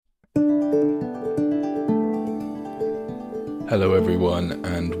Hello everyone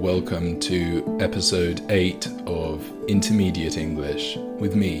and welcome to episode 8 of Intermediate English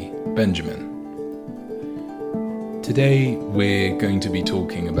with me, Benjamin. Today we're going to be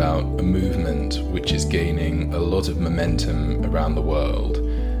talking about a movement which is gaining a lot of momentum around the world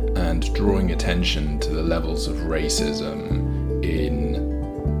and drawing attention to the levels of racism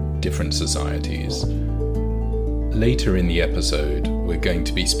in different societies. Later in the episode, we're going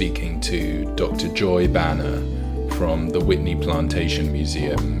to be speaking to Dr. Joy Banner from the Whitney Plantation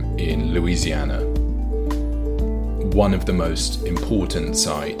Museum in Louisiana, one of the most important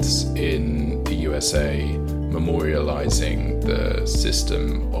sites in the USA memorializing the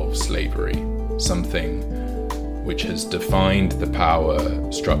system of slavery, something which has defined the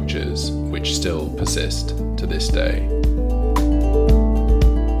power structures which still persist to this day.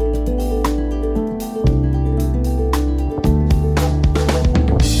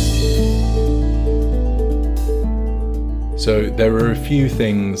 So there are a few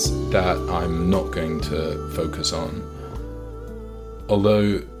things that I'm not going to focus on.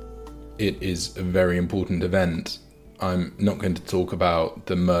 Although it is a very important event, I'm not going to talk about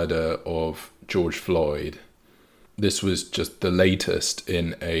the murder of George Floyd. This was just the latest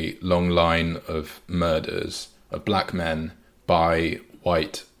in a long line of murders of black men by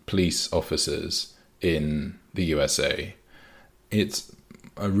white police officers in the USA. It's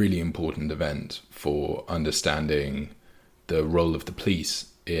a really important event for understanding the role of the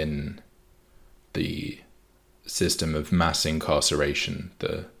police in the system of mass incarceration,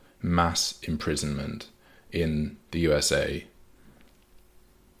 the mass imprisonment in the USA.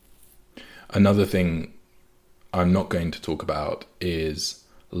 Another thing I'm not going to talk about is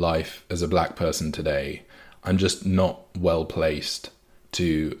life as a black person today. I'm just not well placed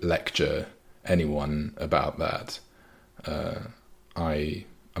to lecture anyone about that. I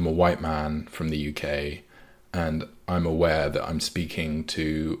am a white man from the UK, and I'm aware that I'm speaking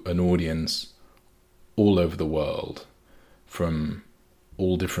to an audience all over the world, from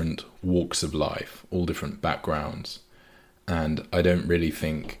all different walks of life, all different backgrounds, and I don't really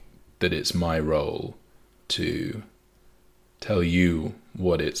think that it's my role to tell you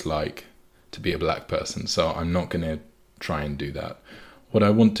what it's like to be a black person, so I'm not going to try and do that. What I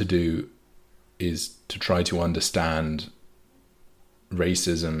want to do is to try to understand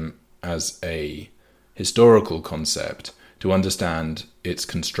racism as a historical concept, to understand its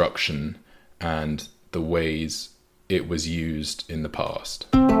construction and the ways it was used in the past.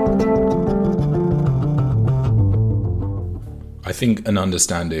 I think an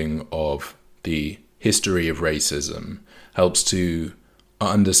understanding of the history of racism helps to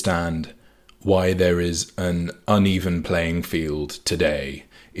understand why there is an uneven playing field today.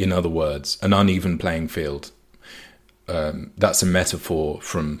 In other words, an uneven playing field, that's a metaphor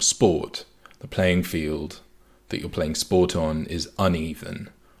from sport. The playing field that you're playing sport on is uneven.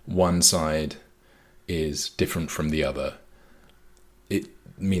 One side is different from the other. It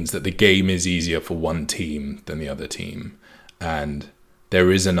means that the game is easier for one team than the other team. And there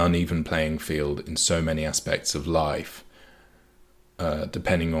is an uneven playing field in so many aspects of life,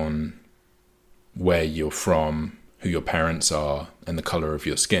 depending on where you're from, who your parents are, and the colour of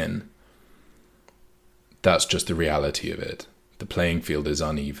your skin. That's just the reality of it. The playing field is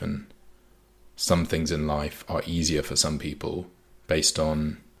uneven. Some things in life are easier for some people based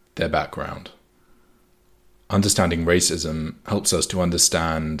on their background. Understanding racism helps us to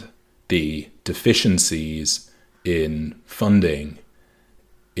understand the deficiencies in funding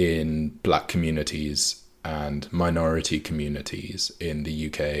in black communities and minority communities in the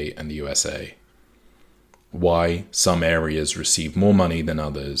UK and the USA. Why some areas receive more money than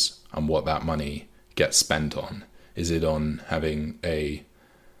others and what that money gets spent on. Is it on having a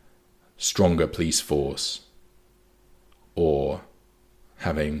stronger police force, or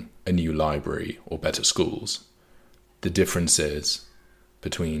having a new library or better schools? The differences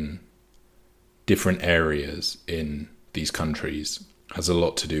between different areas in these countries has a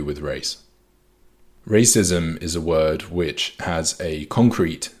lot to do with race. Racism is a word which has a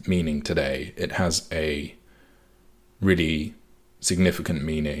concrete meaning today. It has a really significant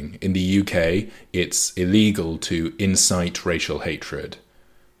meaning. In the UK, it's illegal to incite racial hatred.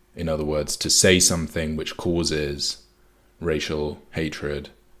 In other words, to say something which causes racial hatred,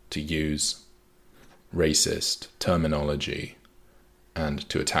 to use racist terminology, and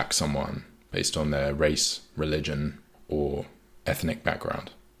to attack someone based on their race, religion, or ethnic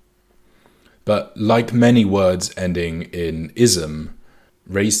background. But like many words ending in ism,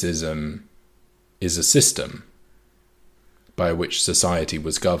 racism is a system by which society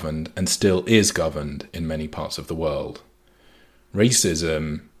was governed and still is governed in many parts of the world.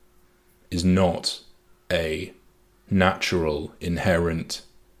 Racism is not a natural, inherent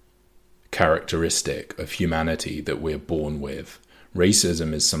characteristic of humanity that we're born with.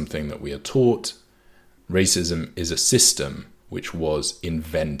 Racism is something that we are taught. Racism is a system which was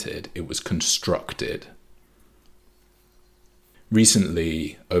invented. It was constructed.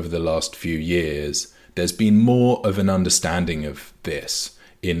 Recently, over the last few years, there's been more of an understanding of this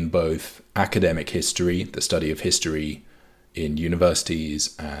in both academic history, the study of history in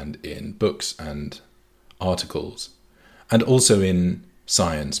universities and in books and articles, and also in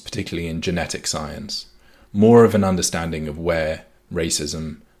science, particularly in genetic science. More of an understanding of where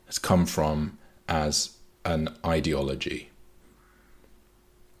racism has come from as an ideology.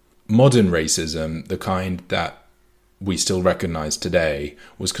 Modern racism, the kind that we still recognize today,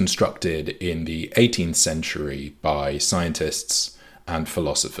 was constructed in the 18th century by scientists and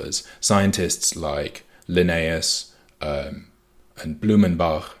philosophers. Scientists like Linnaeus and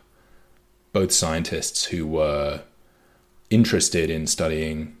Blumenbach, both scientists who were interested in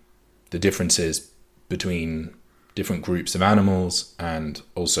studying the differences between different groups of animals and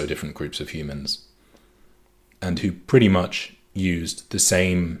also different groups of humans, and who pretty much used the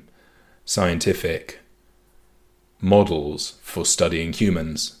same scientific models for studying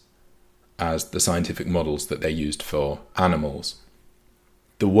humans as the scientific models that they used for animals.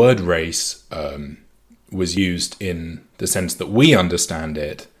 The word race was used in the sense that we understand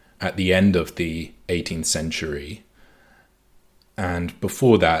it at the end of the 18th century. And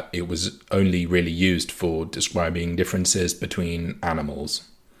before that, it was only really used for describing differences between animals.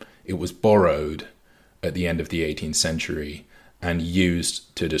 It was borrowed at the end of the 18th century and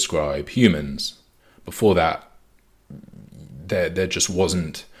used to describe humans. Before that, there just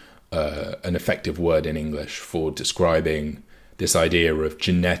wasn't an effective word in English for describing this idea of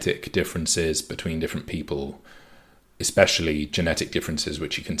genetic differences between different people, especially genetic differences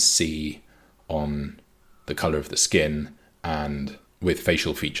which you can see on the color of the skin and with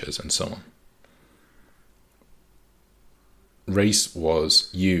facial features and so on. Race was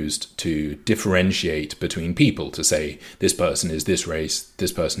used to differentiate between people, to say this person is this race,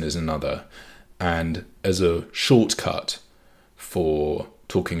 this person is another, and as a shortcut for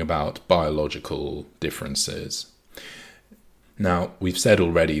talking about biological differences. Now, we've said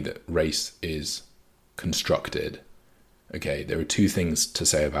already that race is constructed. Okay, there are two things to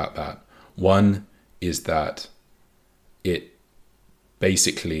say about that. One is that it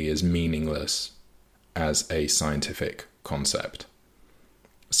basically is meaningless as a scientific concept.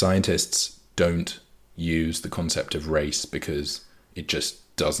 Scientists don't use the concept of race because it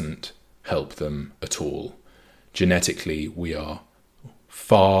just doesn't help them at all. Genetically, we are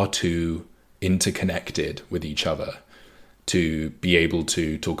far too interconnected with each other to be able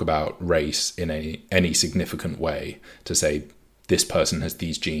to talk about race in any significant way, to say this person has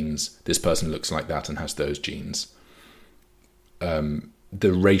these genes, this person looks like that and has those genes.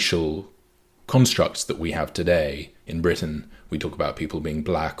 The racial constructs that we have today in Britain, we talk about people being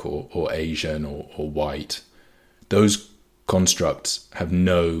black or Asian or white. Those constructs have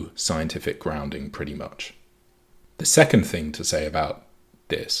no scientific grounding, pretty much. The second thing to say about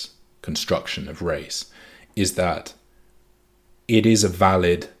this construction of race is that it is a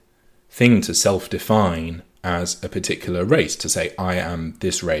valid thing to self-define as a particular race, to say, I am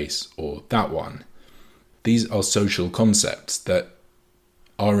this race or that one. These are social concepts that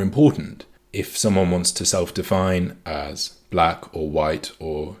are important. If someone wants to self-define as black or white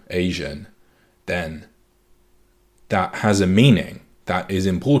or Asian, then that has a meaning, that is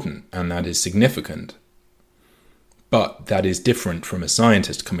important, and that is significant. But that is different from a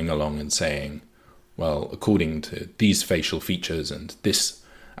scientist coming along and saying, well, according to these facial features and this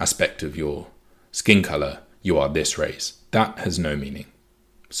aspect of your skin color, you are this race. That has no meaning.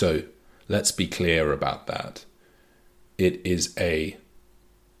 So let's be clear about that. It is a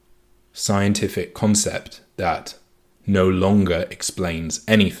scientific concept that no longer explains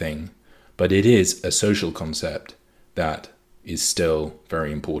anything, but it is a social concept that is still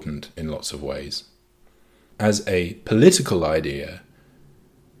very important in lots of ways. As a political idea,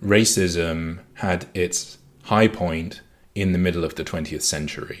 racism had its high point in the middle of the 20th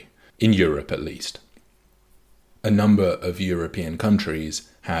century, in Europe at least. A number of European countries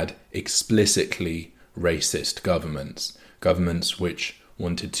had explicitly racist governments which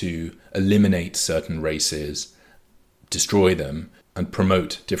wanted to eliminate certain races, destroy them, and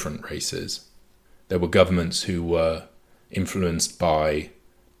promote different races. There were governments who were influenced by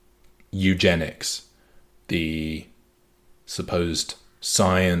eugenics, the supposed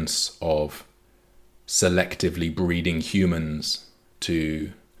science of selectively breeding humans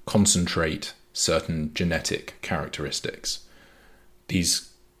to concentrate certain genetic characteristics.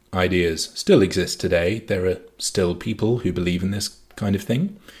 These ideas still exist today. There are still people who believe in this kind of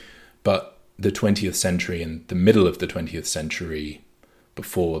thing. But the 20th century and the middle of the 20th century,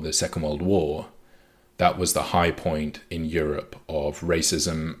 before the Second World War, that was the high point in Europe of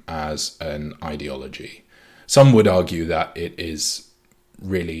racism as an ideology. Some would argue that it is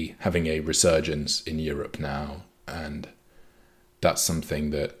really having a resurgence in Europe now, and that's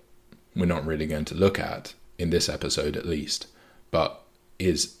something that we're not really going to look at in this episode at least, but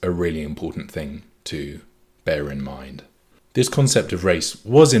is a really important thing to bear in mind. This concept of race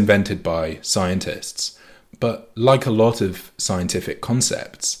was invented by scientists, but like a lot of scientific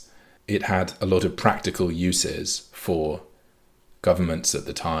concepts, it had a lot of practical uses for governments at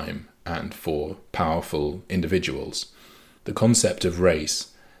the time and for powerful individuals. The concept of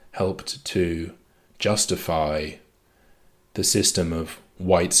race helped to justify the system of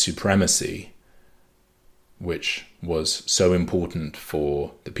white supremacy, which was so important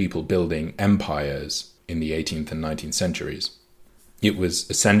for the people building empires in the 18th and 19th centuries. It was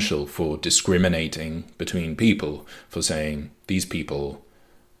essential for discriminating between people, for saying these people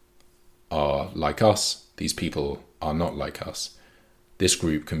are like us, these people are not like us. This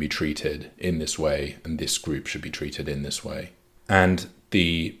group can be treated in this way, and this group should be treated in this way. And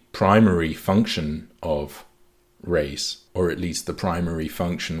the primary function of race, or at least the primary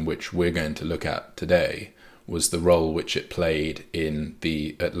function which we're going to look at today, was the role which it played in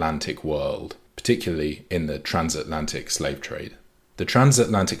the Atlantic world, particularly in the transatlantic slave trade. The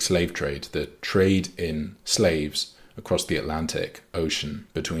transatlantic slave trade, the trade in slaves across the Atlantic Ocean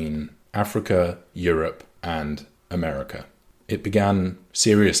between Africa, Europe, and America. It began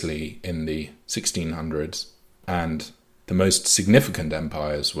seriously in the 1600s, and the most significant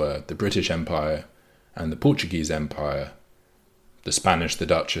empires were the British Empire and the Portuguese Empire. The Spanish, the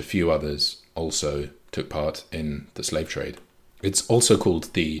Dutch, a few others also took part in the slave trade. It's also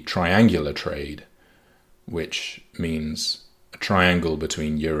called the triangular trade, which means a triangle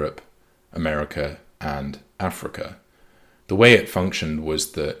between Europe, America, and Africa. The way it functioned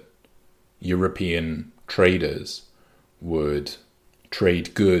was that European traders would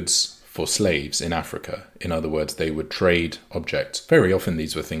trade goods for slaves in Africa. In other words, they would trade objects. Very often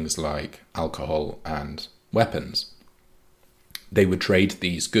these were things like alcohol and weapons. They would trade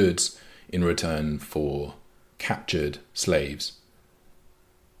these goods in return for captured slaves.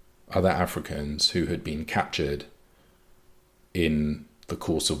 Other Africans who had been captured in the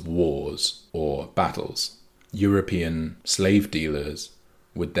course of wars or battles. European slave dealers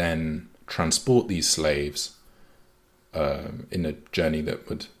would then transport these slaves in a journey that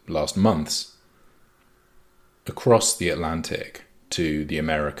would last months across the Atlantic to the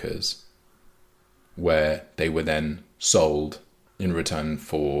Americas, where they were then sold in return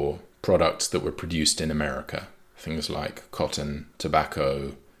for products that were produced in America, things like cotton,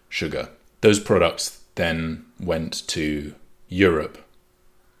 tobacco, sugar. Those products then went to Europe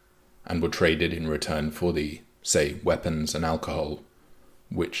and were traded in return for the, say, weapons and alcohol,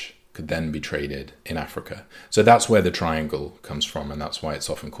 which could then be traded in Africa. So that's where the triangle comes from, and that's why it's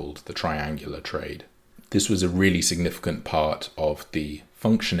often called the triangular trade. This was a really significant part of the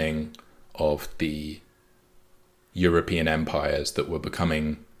functioning of the European empires that were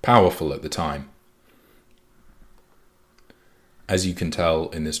becoming powerful at the time. As you can tell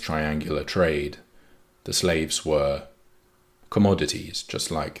in this triangular trade, the slaves were commodities,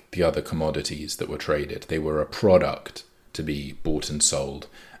 just like the other commodities that were traded. They were a product to be bought and sold.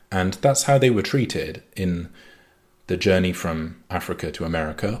 And that's how they were treated in the journey from Africa to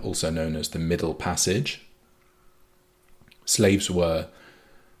America, also known as the Middle Passage. Slaves were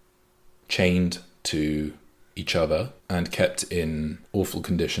chained to each other and kept in awful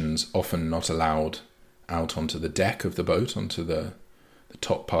conditions, often not allowed out onto the deck of the boat, onto the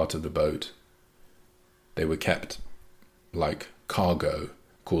top part of the boat. They were kept like cargo.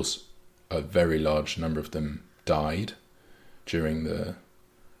 Of course, a very large number of them died during the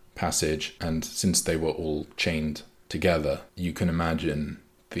passage, and since they were all chained together, you can imagine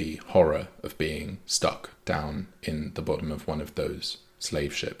the horror of being stuck down in the bottom of one of those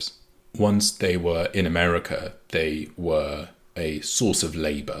slave ships. Once they were in America, they were a source of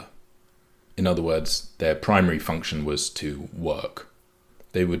labor. In other words, their primary function was to work.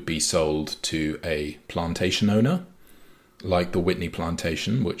 They would be sold to a plantation owner, like the Whitney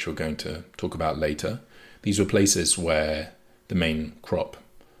Plantation, which we're going to talk about later. These were places where the main crop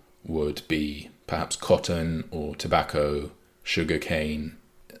would be perhaps cotton or tobacco, sugarcane.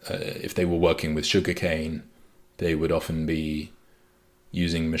 If they were working with sugarcane, they would often be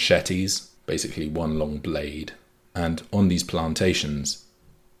using machetes, basically one long blade. And on these plantations,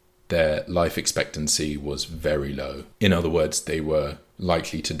 their life expectancy was very low. In other words, they were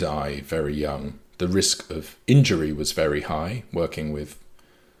likely to die very young. The risk of injury was very high working with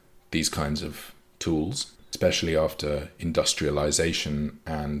these kinds of tools, especially after industrialization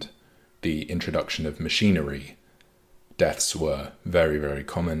and the introduction of machinery. Deaths were very, very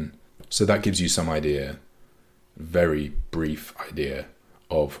common. So that gives you some idea, very brief idea,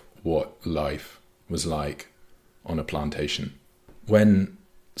 of what life was like on a plantation. When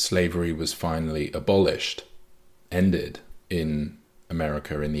slavery was finally abolished, ended in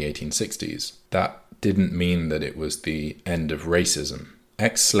America in the 1860s, that didn't mean that it was the end of racism.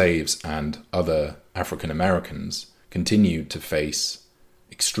 Ex-slaves and other African Americans continued to face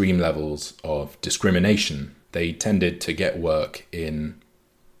extreme levels of discrimination. They tended to get work in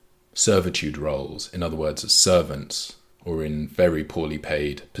servitude roles, in other words, as servants, or in very poorly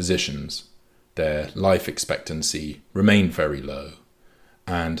paid positions. Their life expectancy remained very low,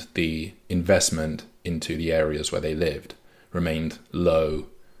 and the investment into the areas where they lived remained low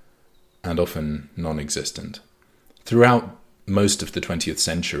and often non-existent. Throughout most of the 20th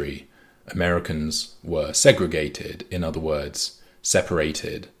century, Americans were segregated, in other words,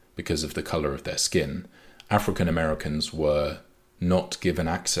 separated because of the color of their skin. African Americans were not given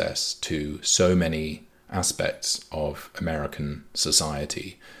access to so many aspects of American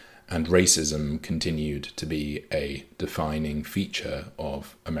society, and racism continued to be a defining feature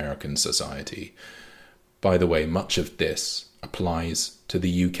of American society. By the way, much of this applies to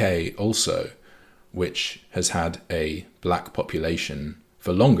the UK also, which has had a black population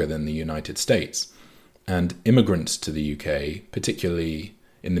for longer than the United States. And immigrants to the UK, particularly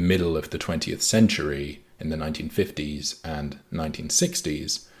in the middle of the 20th century, in the 1950s and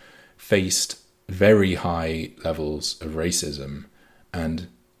 1960s, faced very high levels of racism, and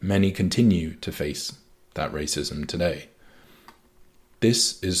many continue to face that racism today.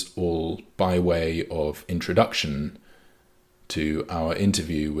 This is all by way of introduction to our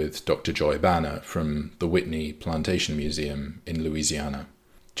interview with Dr. Joy Banner from the Whitney Plantation Museum in Louisiana.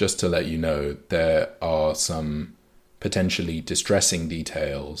 Just to let you know, there are some potentially distressing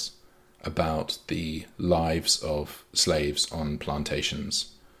details about the lives of slaves on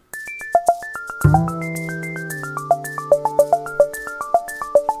plantations.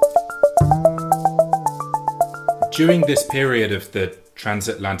 During this period of the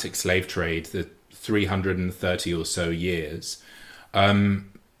transatlantic slave trade, the 330 or so years,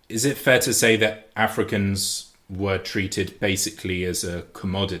 is it fair to say that Africans were treated basically as a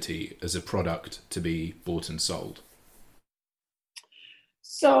commodity, as a product to be bought and sold?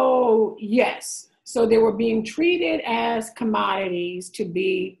 So, yes. So they were being treated as commodities to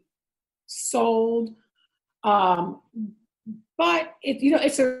be sold. But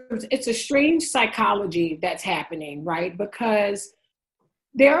it's a strange psychology that's happening, right? Because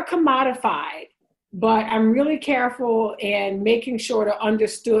they're commodified, but I'm really careful in making sure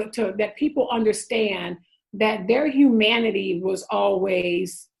that people understand that their humanity was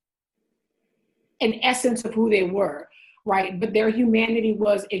always an essence of who they were, right? But their humanity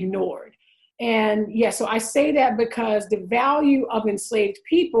was ignored. And yeah, so I say that because the value of enslaved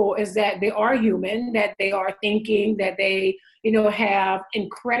people is that they are human, that they are thinking, that they, have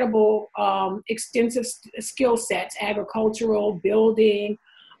incredible, extensive skill sets, agricultural, building,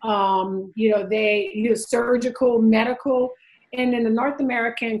 surgical, medical. And in the North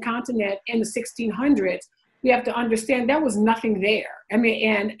American continent in the 1600s, we have to understand there was nothing there.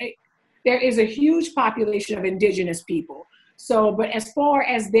 There is a huge population of indigenous people. So, but as far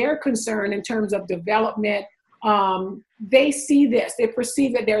as they're concerned in terms of development, they see this, they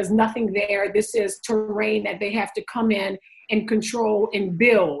perceive that there is nothing there. This is terrain that they have to come in and control and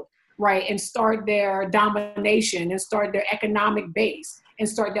build, right? And start their domination and start their economic base and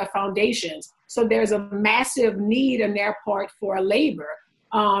start their foundations. So there's a massive need on their part for labor.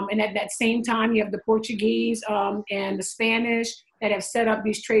 And at that same time, you have the Portuguese and the Spanish that have set up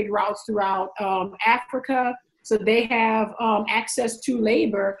these trade routes throughout Africa. So they have access to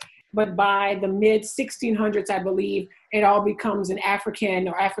labor, but by the mid 1600s, I believe, it all becomes an African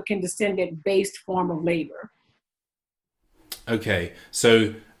or African descendant based form of labor. Okay,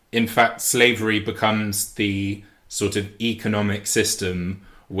 so in fact, slavery becomes the sort of economic system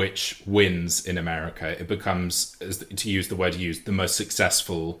which wins in America. It becomes, to use the word used, the most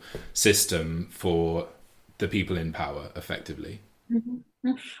successful system for the people in power, effectively.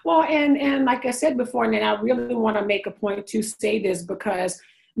 Mm-hmm. Well, and like I said before, and I really want to make a point to say this because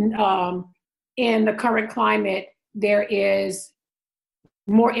in the current climate, there is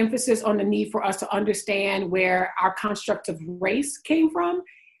more emphasis on the need for us to understand where our construct of race came from.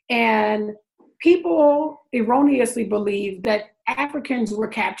 And people erroneously believe that Africans were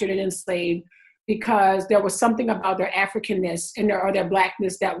captured and enslaved because there was something about their Africanness and their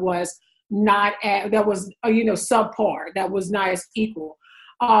blackness that was not subpar, that was not as equal.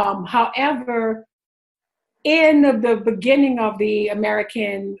 However, in the beginning of the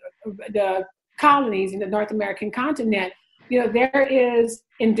colonies in the North American continent, there is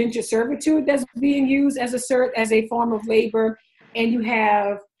indentured servitude that's being used as a form of labor, and you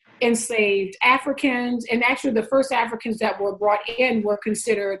have enslaved Africans. And actually, the first Africans that were brought in were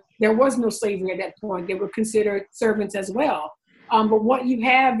considered, there was no slavery at that point. They were considered servants as well. But what you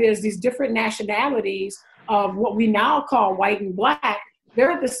have is these different nationalities of what we now call white and black.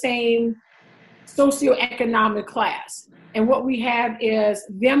 They're the same socioeconomic class. And what we have is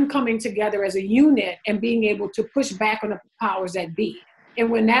them coming together as a unit and being able to push back on the powers that be. And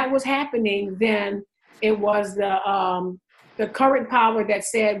when that was happening, then it was the current power that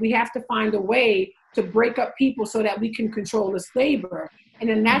said we have to find a way to break up people so that we can control this labor. And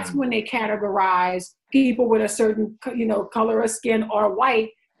then that's when they categorize people with a certain, color of skin or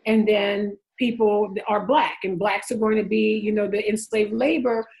white, and then people are black, and blacks are going to be, the enslaved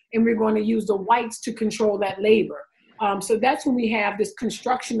labor, and we're going to use the whites to control that labor. So that's when we have this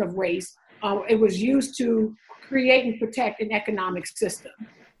construction of race. It was used to create and protect an economic system.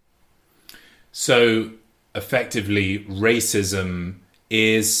 So effectively, racism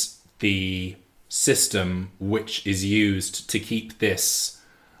is the system which is used to keep this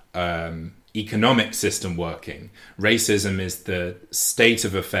economic system working. Racism is the state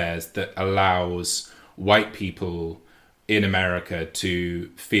of affairs that allows white people in America to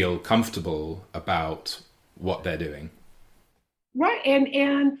feel comfortable about what they're doing. Right,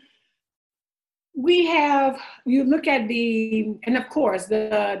 and we have, you look at and of course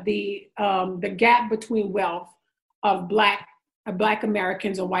the gap between wealth of Black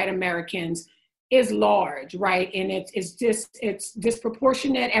Americans and white Americans is large, right? And it's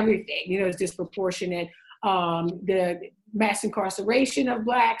disproportionate. Everything, it's disproportionate. The mass incarceration of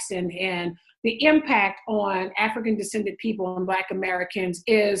Blacks and the impact on African descended people and Black Americans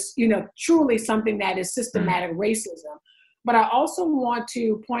is, truly something that is systematic racism. But I also want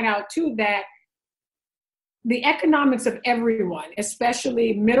to point out too that the economics of everyone,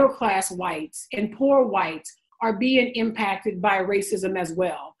 especially middle-class whites and poor whites, are being impacted by racism as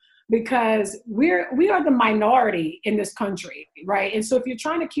well, because we are the minority in this country, right? And so if you're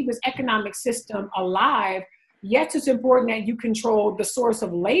trying to keep this economic system alive, yes, it's important that you control the source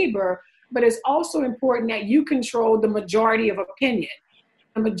of labor, but it's also important that you control the majority of opinion.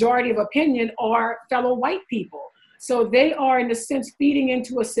 The majority of opinion are fellow white people. So they are, in a sense, feeding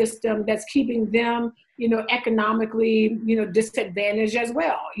into a system that's keeping them, economically, disadvantaged as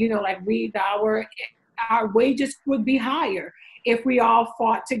well. Like our wages would be higher if we all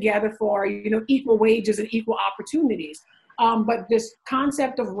fought together for, equal wages and equal opportunities. But this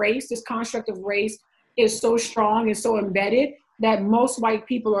concept of race, this construct of race is so strong and so embedded that most white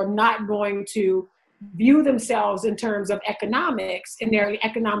people are not going to view themselves in terms of economics and their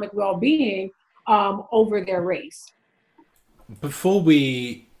economic well-being over their race. Before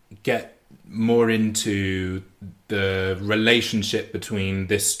we get more into the relationship between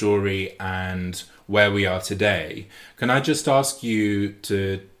this story and where we are today, can I just ask you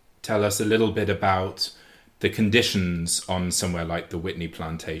to tell us a little bit about the conditions on somewhere like the Whitney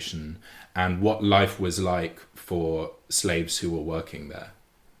Plantation and what life was like for slaves who were working there?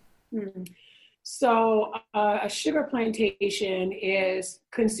 So a sugar plantation is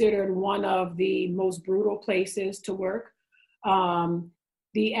considered one of the most brutal places to work.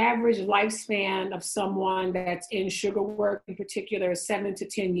 The average lifespan of someone that's in sugar work in particular is 7 to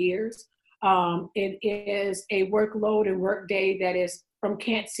 10 years. It is a workload and workday that is from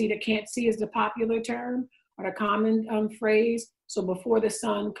can't see to can't see is the popular term or the common phrase. So before the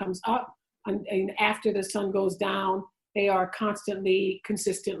sun comes up and after the sun goes down, they are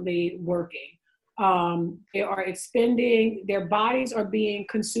consistently working. They are expending, their bodies are being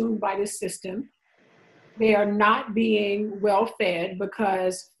consumed by this system. They are not being well fed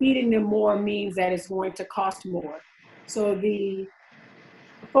because feeding them more means that it's going to cost more. So the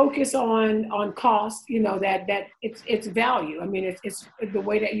focus on cost, that it's value. I mean, it's the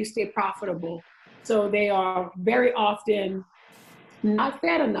way that you stay profitable. So they are very often not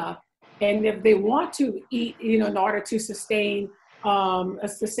fed enough. And if they want to eat, in order to sustain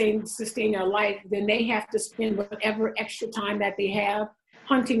their life, then they have to spend whatever extra time that they have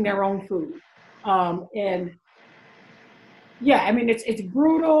hunting their own food. It's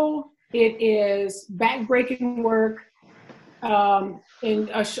brutal. It is backbreaking work. On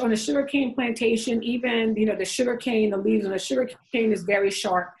a sugarcane plantation, even, the leaves on the sugarcane is very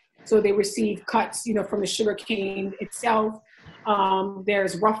sharp. So they receive cuts, from the sugarcane itself.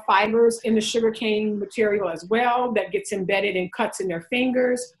 There's rough fibers in the sugarcane material as well that gets embedded in cuts in their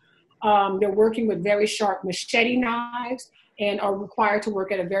fingers. They're working with very sharp machete knives and are required to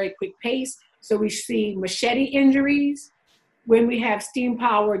work at a very quick pace. So we see machete injuries when we have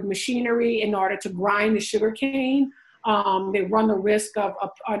steam-powered machinery in order to grind the sugarcane. They run the risk of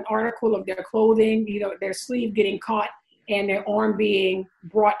an article of their clothing, their sleeve getting caught and their arm being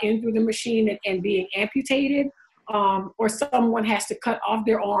brought in through the machine and being amputated, or someone has to cut off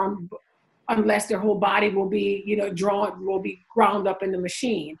their arm unless their whole body will be, will be ground up in the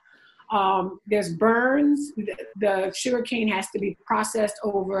machine. There's burns. The sugarcane has to be processed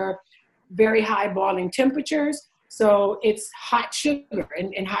over very high boiling temperatures. So it's hot sugar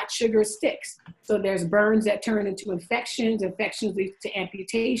and hot sugar sticks. So there's burns that turn into infections. Infections lead to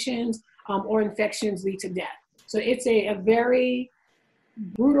amputations, or infections lead to death. So it's a very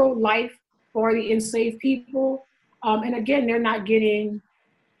brutal life for the enslaved people. And again, they're not getting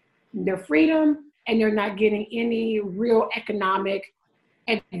their freedom and they're not getting any real economic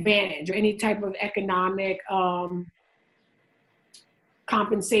advantage or any type of economic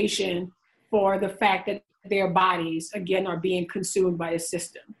compensation for the fact that their bodies, again, are being consumed by the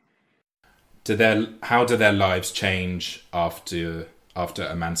system. How do their lives change after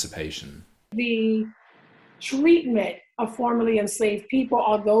emancipation? The treatment of formerly enslaved people,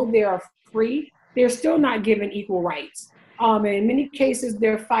 although they are free, they're still not given equal rights. And in many cases,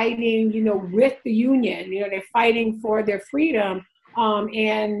 they're fighting, with the union. They're fighting for their freedom.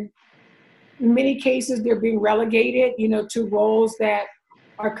 And in many cases, they're being relegated, to roles that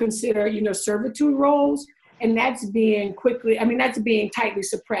are considered, servitude roles. And that's being tightly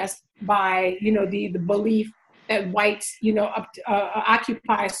suppressed by, the belief that whites,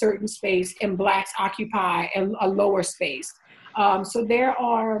 occupy a certain space and blacks occupy a lower space. So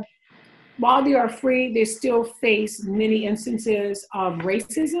while they are free, they still face many instances of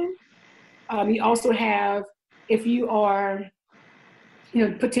racism. You also have, if you are,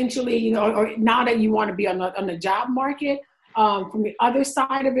 potentially, or now that you want to be on the job market, from the other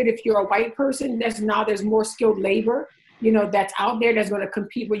side of it, if you're a white person, there's more skilled labor, that's out there that's going to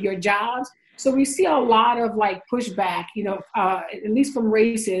compete with your jobs. So we see a lot of pushback, at least from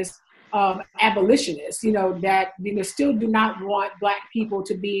racist abolitionists, that still do not want Black people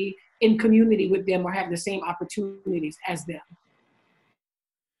to be in community with them or have the same opportunities as them.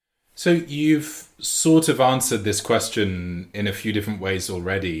 So you've sort of answered this question in a few different ways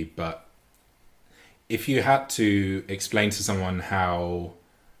already, but if you had to explain to someone how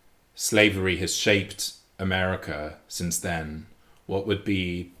slavery has shaped America since then, what would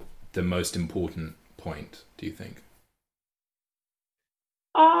be the most important point, do you think?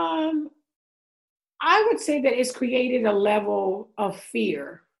 I would say that it's created a level of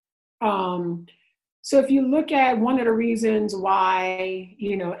fear. So if you look at one of the reasons why,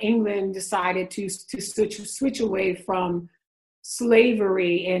 England decided to switch away from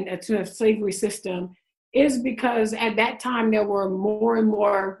slavery and to a slavery system is because at that time there were more and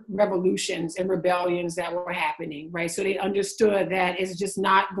more revolutions and rebellions that were happening, right? So they understood that it's just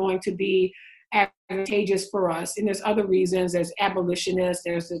not going to be advantageous for us. And there's other reasons. There's abolitionists.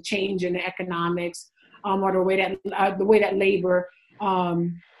 There's a change in the economics, or the way that labor,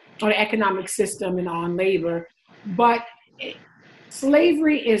 or the economic system and on labor. But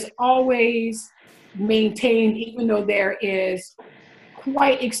slavery is always maintained, even though there is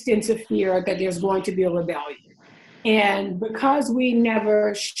quite extensive fear that there's going to be a rebellion. And because we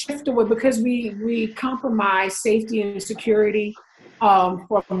never shift away, because we compromise safety and security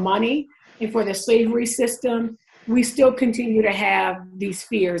for money and for the slavery system, we still continue to have these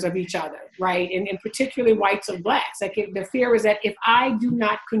fears of each other, right? And particularly whites and blacks. The fear is that if I do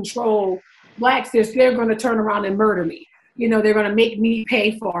not control blacks, they're going to turn around and murder me. They're going to make me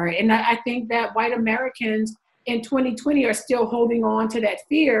pay for it. And I think that white Americans in 2020 are still holding on to that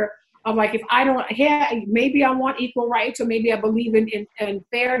fear of if I don't, maybe I want equal rights, or maybe I believe in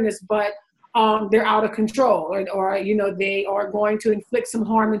fairness, but they're out of control, or they are going to inflict some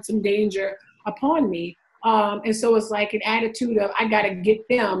harm and some danger upon me. And so it's an attitude of, I got to get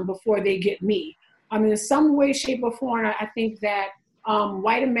them before they get me. In some way, shape, or form, I think that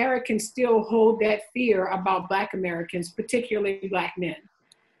white Americans still hold that fear about Black Americans, particularly Black men.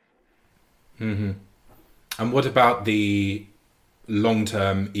 Mm-hmm. And what about the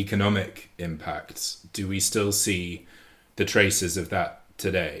long-term economic impacts? Do we still see the traces of that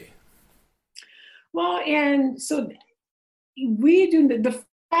today? Well, and so we do the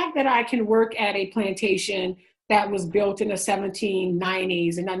fact that I can work at a plantation that was built in the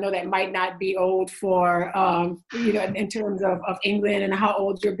 1790s, and I know that might not be old for, in terms of England and how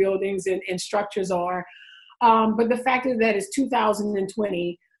old your buildings and structures are. But the fact is that it's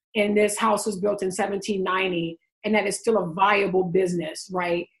 2020 and this house was built in 1790 and that it's still a viable business,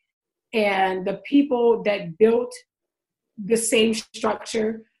 right? And the people that built the same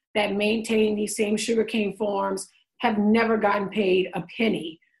structure, that maintain these same sugarcane farms, have never gotten paid a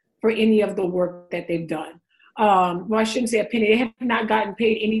penny for any of the work that they've done. Well, I shouldn't say a penny. They have not gotten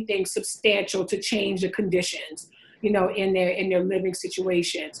paid anything substantial to change the conditions, in their living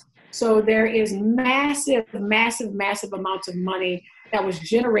situations. So there is massive amounts of money that was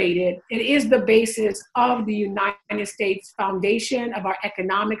generated. It is the basis of the United States foundation, of our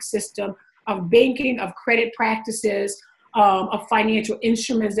economic system, of banking, of credit practices, of financial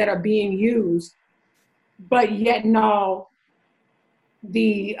instruments that are being used. But yet now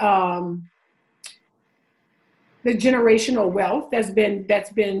the generational wealth that's been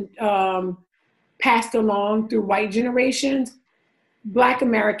passed along through white generations, Black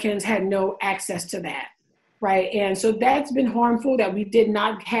Americans had no access to that, right? And so that's been harmful, that we did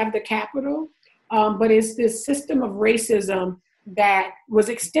not have the capital, but it's this system of racism that was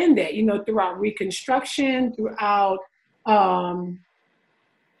extended, throughout Reconstruction, throughout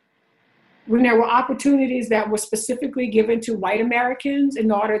when there were opportunities that were specifically given to white Americans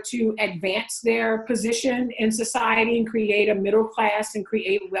in order to advance their position in society and create a middle class and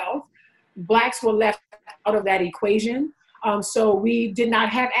create wealth, Blacks were left out of that equation. So we did not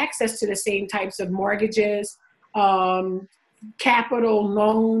have access to the same types of mortgages, capital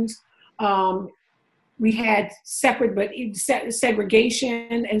loans. We had separate but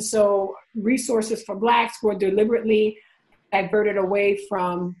segregation. And so resources for Blacks were deliberately diverted away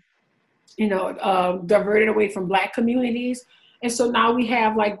from Black communities. And so now we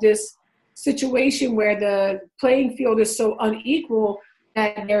have like this situation where the playing field is so unequal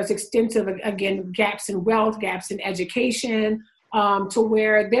that there's extensive, again, gaps in wealth, gaps in education, to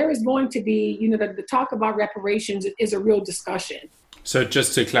where there is going to be, the talk about reparations is a real discussion. So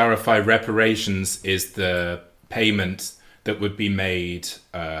just to clarify, reparations is the payment that would be made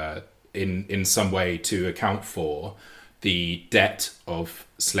in some way to account for the debt of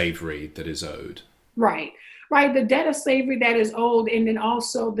slavery that is owed. Right. The debt of slavery that is owed, and then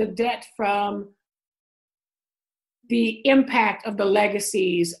also the debt from the impact of the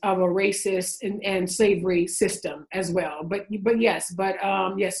legacies of a racist and slavery system as well.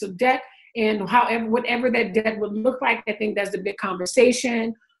 So debt, and whatever that debt would look like, I think that's the big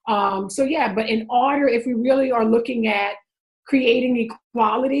conversation. But in order, if we really are looking at creating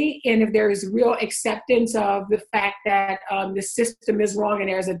equality, and if there is real acceptance of the fact that the system is wrong and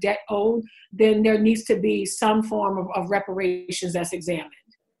there's a debt owed, then there needs to be some form of reparations that's examined.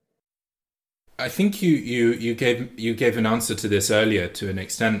 I think you gave an answer to this earlier to an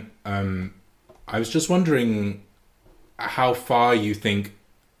extent. I was just wondering how far you think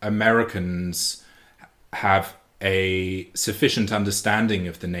Americans have a sufficient understanding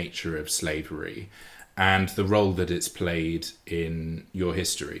of the nature of slavery and the role that it's played in your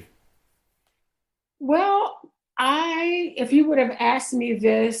history. Well, if you would have asked me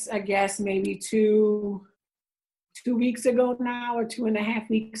this, I guess maybe two weeks ago now, or 2.5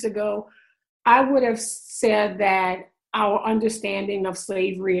 weeks ago, I would have said that our understanding of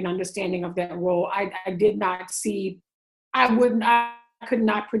slavery and understanding of that role, I did not see, I could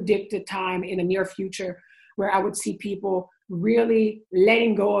not predict a time in the near future where I would see people really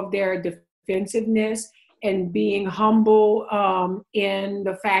letting go of their defensiveness and being humble in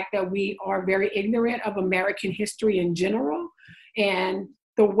the fact that we are very ignorant of American history in general, and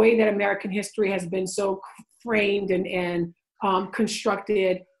the way that American history has been so framed and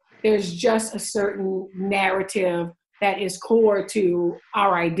constructed. There's just a certain narrative that is core to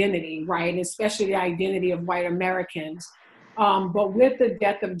our identity, right? And especially the identity of white Americans. But with the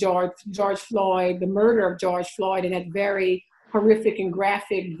death of George Floyd, the murder of George Floyd, and that very horrific and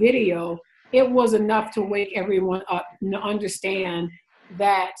graphic video, it was enough to wake everyone up and to understand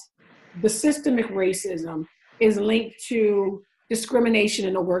that the systemic racism is linked to discrimination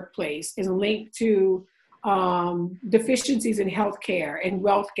in the workplace, is linked to deficiencies in healthcare and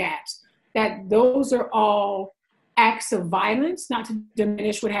wealth gaps, that those are all acts of violence, not to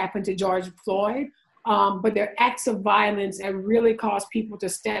diminish what happened to George Floyd, but they're acts of violence that really cause people to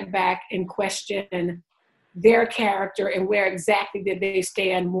step back and question their character and where exactly did they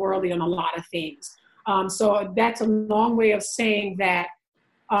stand morally on a lot of things. So that's a long way of saying that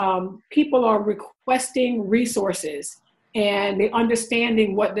people are requesting resources and they're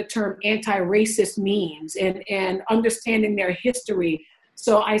understanding what the term anti-racist means and understanding their history.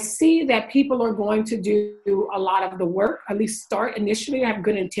 So I see that people are going to do a lot of the work, at least start initially, have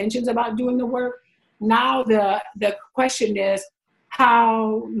good intentions about doing the work. Now the question is,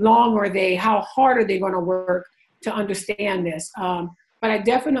 how long are they, how hard are they going to work to understand this? But I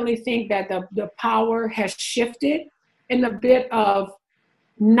definitely think that the power has shifted in a bit of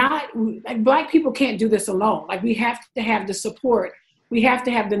not, like Black people can't do this alone. Like we have to have the support. We have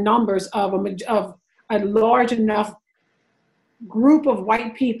to have the numbers of a large enough group of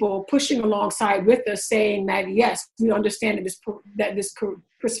white people pushing alongside with us, saying that yes, we understand that this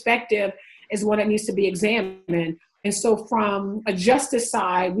perspective is one that needs to be examined. And so from a justice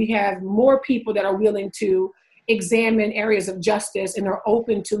side, we have more people that are willing to examine areas of justice and are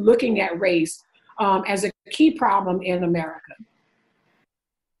open to looking at race as a key problem in America.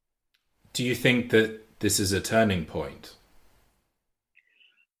 Do you think that this is a turning point?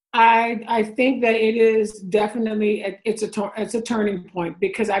 I think that it is definitely it's a turning point,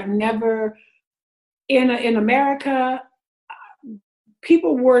 because I've never in America,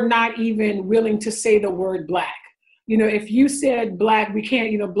 people were not even willing to say the word Black. You know, if you said Black, we can't,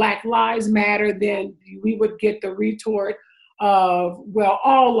 you know, Black Lives Matter, then we would get the retort of, well,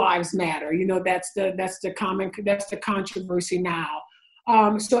 all lives matter. You know, that's the controversy now.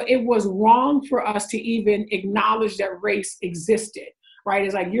 So it was wrong for us to even acknowledge that race existed, right?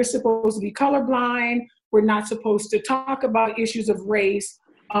 It's like, you're supposed to be colorblind. We're not supposed to talk about issues of race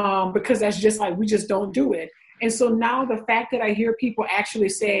because that's just like, we just don't do it. And so now the fact that I hear people actually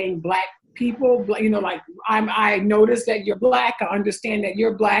saying Black people, you know, like I noticed that you're Black. I understand that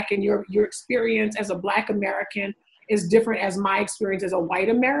you're Black, and your experience as a Black American is different as my experience as a white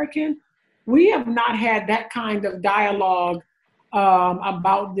American. We have not had that kind of dialogue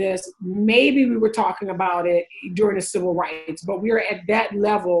about this. Maybe we were talking about it during the civil rights, but we're at that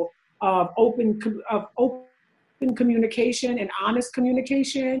level of open communication and honest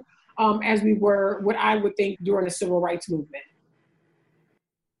communication as we were, what I would think, during the civil rights movement.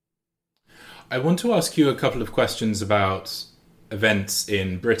 I want to ask you a couple of questions about events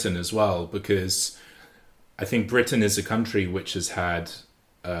in Britain as well, because I think Britain is a country which has had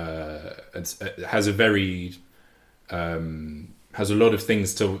has a lot of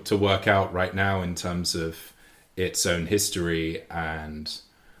things to work out right now in terms of its own history, and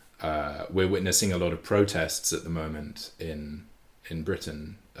we're witnessing a lot of protests at the moment in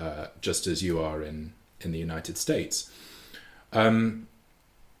Britain, just as you are in the United States.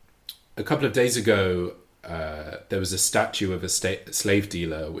 A couple of days ago, there was a statue of a slave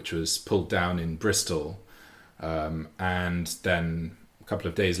dealer which was pulled down in Bristol, and then a couple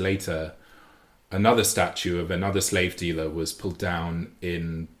of days later, another statue of another slave dealer was pulled down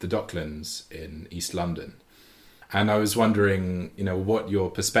in the Docklands in East London. And I was wondering, you know, what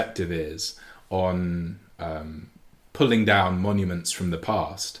your perspective is on pulling down monuments from the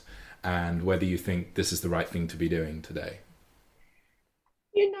past, and whether you think this is the right thing to be doing today.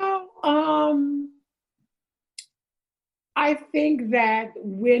 You know, I think that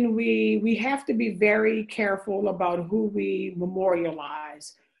when we have to be very careful about who we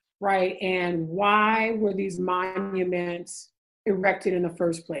memorialize, right? And why were these monuments erected in the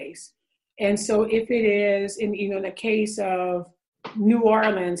first place? And so if it is, in the case of New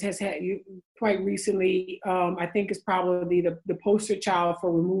Orleans has had quite recently, I think is probably the poster child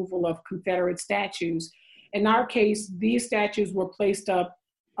for removal of Confederate statues. In our case, these statues were placed up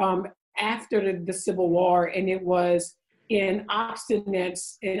after the Civil War, and it was in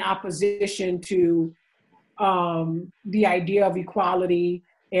obstinance, in opposition to the idea of equality,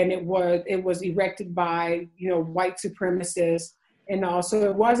 and it was erected by white supremacists, and also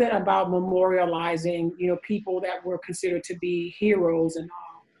it wasn't about memorializing people that were considered to be heroes and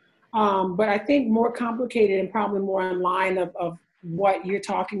all. But I think more complicated and probably more in line of what you're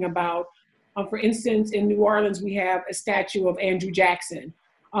talking about. For instance, in New Orleans, we have a statue of Andrew Jackson,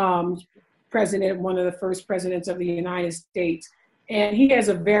 one of the first presidents of the United States. And he has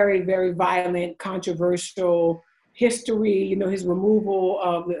a very, very violent, controversial history. His removal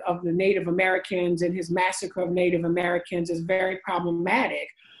of the Native Americans and his massacre of Native Americans is very problematic.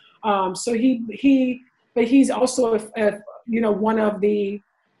 So but he's also one of the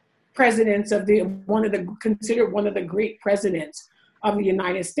presidents considered one of the great presidents of the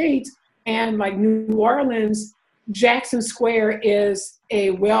United States. And like New Orleans, Jackson Square is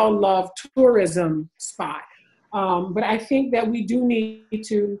a well-loved tourism spot. But I think that we do need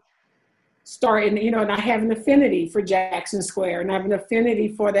to start, and I have an affinity for Jackson Square, and I have an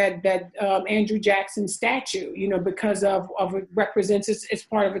affinity for that Andrew Jackson statue, because of it represents, it's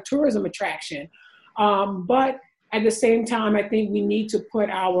part of a tourism attraction. But at the same time, I think we need to put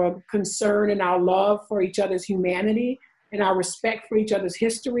our concern and our love for each other's humanity and our respect for each other's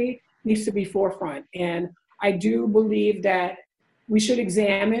history needs to be forefront. And I do believe that we should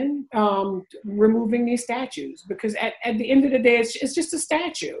examine removing these statues, because at the end of the day, it's just a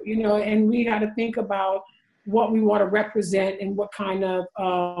statue, and we got to think about what we want to represent and what kind of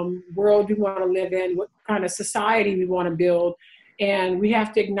world we want to live in, what kind of society we want to build. And we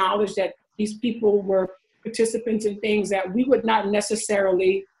have to acknowledge that these people were participants in things that we would not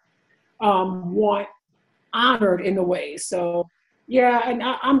necessarily want honored in a way. So yeah, and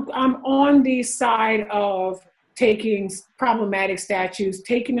I'm on the side of taking problematic statues,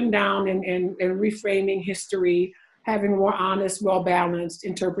 taking them down and reframing history, having more honest, well-balanced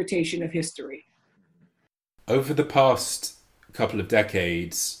interpretation of history. Over the past couple of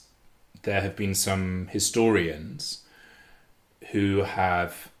decades, there have been some historians who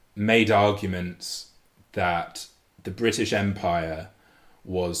have made arguments that the British Empire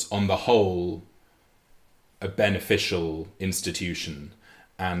was, on the whole, a beneficial institution,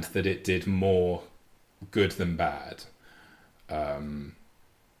 and that it did more good than bad.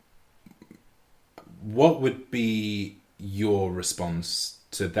 What would be your response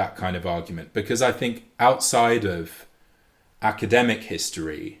to that kind of argument? Because I think outside of academic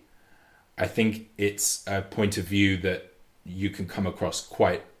history, I think it's a point of view that you can come across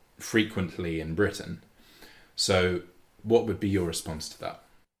quite frequently in Britain. So what would be your response to that?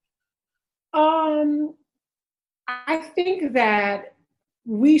 I think that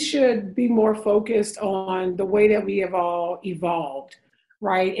we should be more focused on the way that we have all evolved,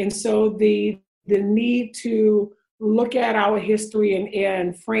 right? And so the need to look at our history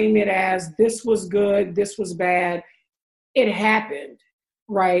and frame it as this was good, this was bad, it happened,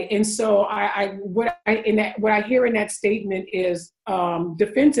 right? And so what I hear in that statement is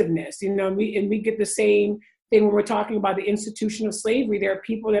defensiveness. We get the same thing when we're talking about the institution of slavery. There are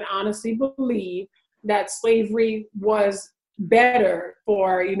people that honestly believe that slavery was better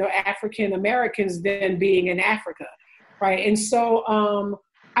for African Americans than being in Africa, right? And so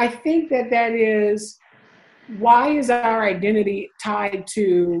I think that is, why is our identity tied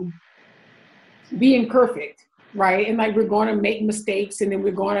to being perfect, right? And like, we're going to make mistakes, and then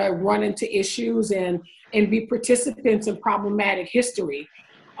we're going to run into issues and be participants in problematic history.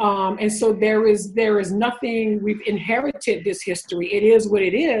 And so there is nothing, we've inherited this history. It is what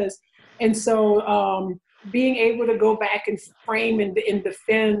it is. And so being able to go back and frame and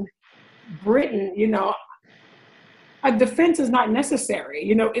defend Britain, a defense is not necessary.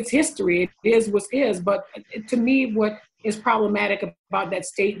 It's history. It is what it is. But to me, what is problematic about that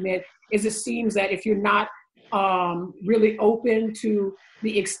statement is it seems that if you're not really open to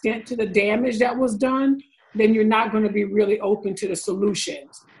the extent to the damage that was done, then you're not going to be really open to the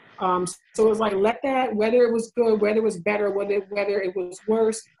solutions. So it's like, let that, whether it was good, whether it was better, whether it was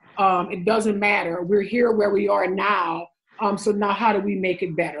worse, it doesn't matter. We're here where we are now. So now how do we make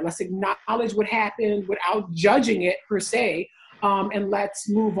it better? Let's acknowledge what happened without judging it per se, and let's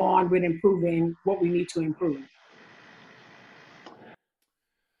move on with improving what we need to improve.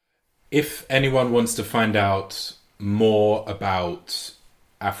 If anyone wants to find out more about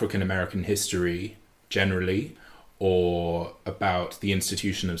African American history generally, or about the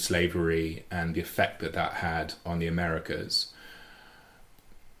institution of slavery and the effect that had on the Americas,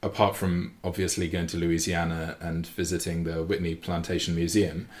 apart from obviously going to Louisiana and visiting the Whitney Plantation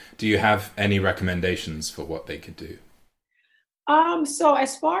Museum, do you have any recommendations for what they could do? So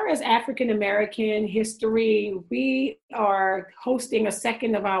as far as African American history, we are hosting a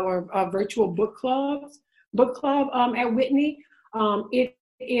second of our virtual book club at Whitney. It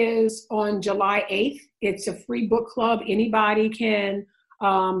is on July 8th. It's a free book club. Anybody can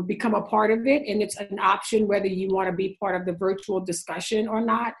become a part of it, and it's an option whether you want to be part of the virtual discussion or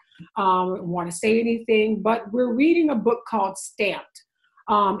not, want to say anything. But we're reading a book called Stamped,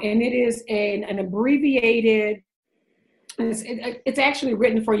 and it is an abbreviated. It's actually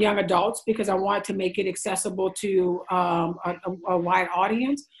written for young adults because I want to make it accessible to a wide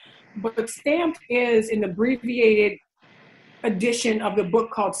audience. But Stamped is an abbreviated edition of the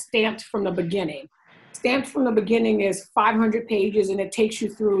book called Stamped from the Beginning. Stamped from the Beginning is 500 pages, and it takes you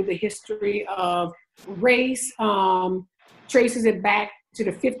through the history of race, traces it back to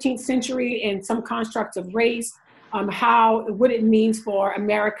the 15th century and some constructs of race, what it means for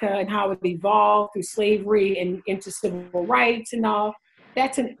America and how it evolved through slavery and into civil rights and all.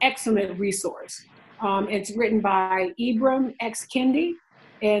 That's an excellent resource. It's written by Ibram X. Kendi,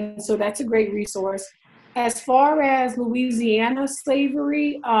 and so that's a great resource. As far as Louisiana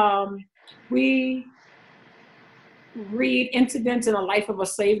slavery, we read Incidents in the Life of a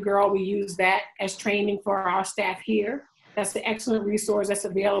Slave Girl. We use that as training for our staff here. That's an excellent resource that's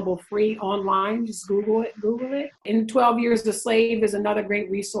available free online. Just Google it. And 12 Years a Slave is another great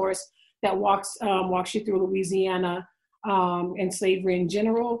resource that walks you through Louisiana and slavery in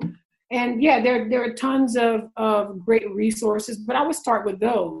general. And yeah, there are tons of great resources, but I would start with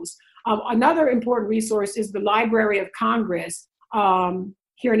those. Another important resource is the Library of Congress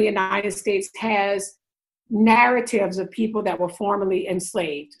here in the United States has narratives of people that were formerly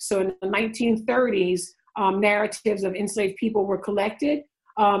enslaved. So in the 1930s, narratives of enslaved people were collected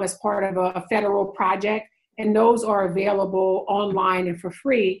as part of a federal project, and those are available online and for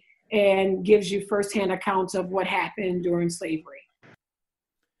free and gives you firsthand accounts of what happened during slavery.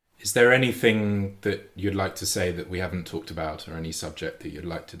 Is there anything that you'd like to say that we haven't talked about, or any subject that you'd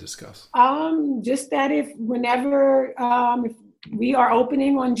like to discuss? Just that if we are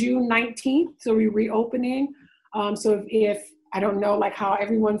opening on June 19th, so we're reopening. So if I don't know like how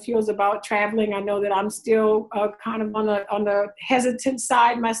everyone feels about traveling, I know that I'm still kind of on the hesitant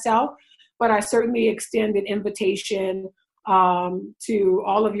side myself, but I certainly extend an invitation to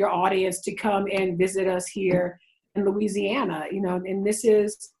all of your audience to come and visit us here in Louisiana. And this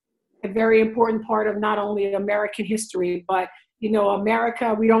is a very important part of not only American history, but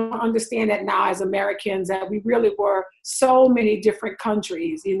America, we don't understand that now as Americans, that we really were so many different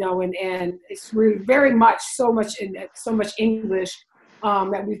countries, and it's really very much so much English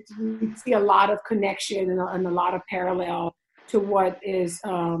that we see a lot of connection and a lot of parallel to what is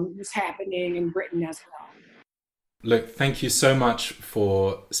happening in Britain as well. Look, thank you so much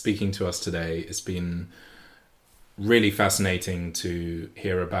for speaking to us today. It's been really fascinating to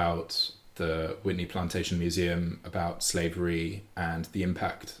hear about the Whitney Plantation Museum, about slavery and the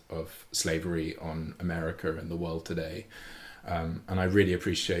impact of slavery on America and the world today. And I really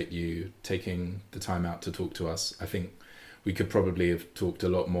appreciate you taking the time out to talk to us. I think we could probably have talked a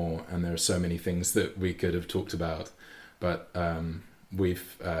lot more, and there are so many things that we could have talked about, but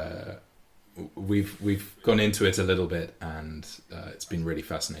we've gone into it a little bit, and it's been really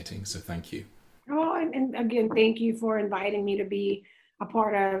fascinating. So thank you. Oh, and again, thank you for inviting me to be a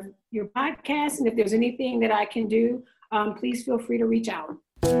part of your podcast. And if there's anything that I can do, please feel free to reach out.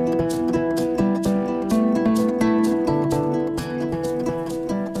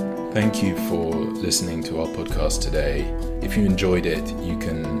 Thank you for listening to our podcast today. If you enjoyed it, you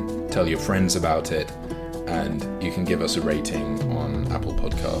can tell your friends about it, and you can give us a rating on Apple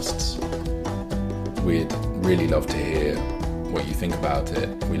Podcasts. We'd really love to hear what you think about it.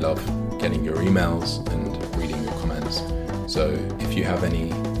 We love getting your emails and reading your comments. So if you have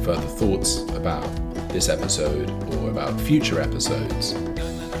any further thoughts about this episode or about future episodes,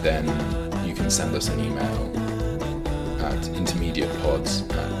 then you can send us an email at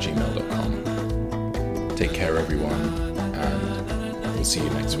intermediatepods@gmail.com. Take care, everyone, and we'll see you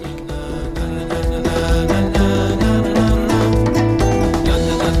next week.